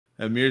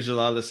Amir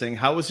Jalal is saying,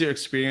 how was your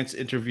experience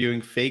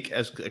interviewing fake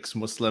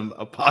ex-Muslim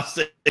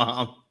apostate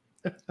Imam?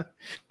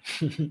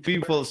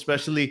 People,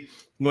 especially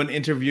when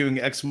interviewing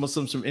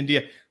ex-Muslims from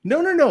India.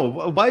 No.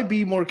 Why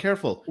be more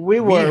careful? We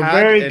were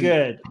very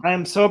good.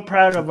 I'm so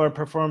proud of our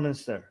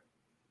performance there.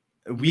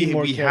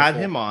 We had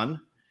him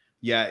on.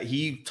 Yeah,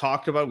 we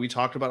talked about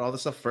all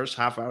this stuff. First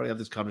half hour, we had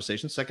this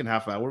conversation. Second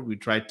half hour, we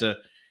tried to,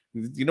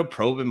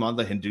 probe him on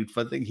the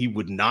Hindutva thing. He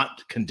would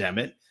not condemn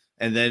it.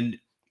 And then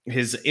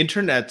his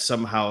internet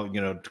somehow,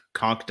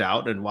 conked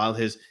out. And while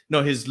his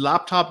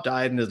laptop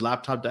died,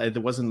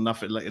 there wasn't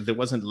enough, there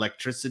wasn't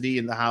electricity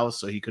in the house,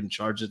 so he couldn't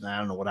charge it. And I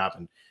don't know what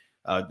happened.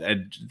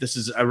 And this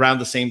is around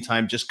the same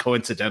time, just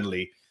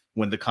coincidentally,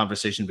 when the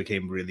conversation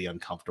became really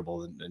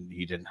uncomfortable and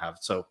he didn't have.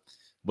 So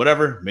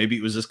whatever, maybe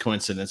it was just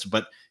coincidence,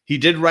 but he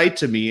did write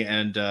to me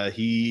and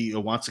he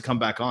wants to come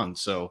back on.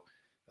 So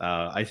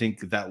I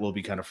think that will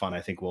be kind of fun.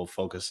 I think we'll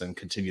focus and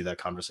continue that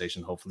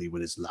conversation, hopefully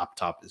when his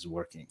laptop is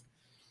working.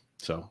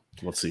 So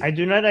we'll see. I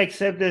do not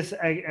accept this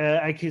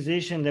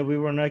accusation that we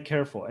were not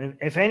careful.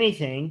 If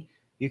anything,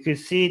 you could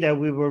see that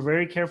we were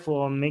very careful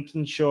on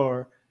making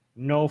sure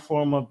no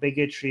form of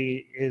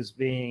bigotry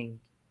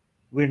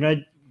we're not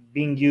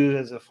being used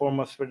as a form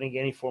of spreading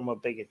any form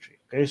of bigotry.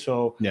 Okay,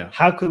 so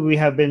how could we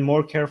have been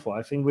more careful?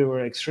 I think we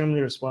were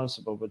extremely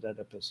responsible with that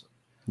episode.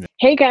 Yeah.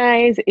 Hey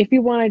guys, if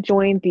you want to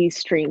join these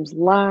streams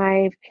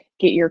live,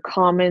 get your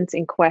comments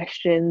and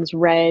questions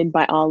read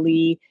by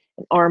Ali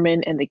and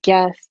Armin and the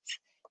guests,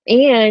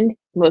 and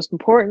most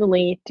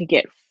importantly, to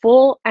get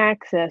full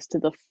access to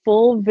the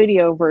full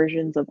video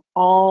versions of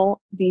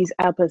all these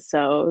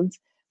episodes,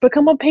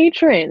 become a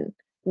patron.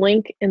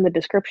 Link in the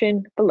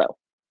description below.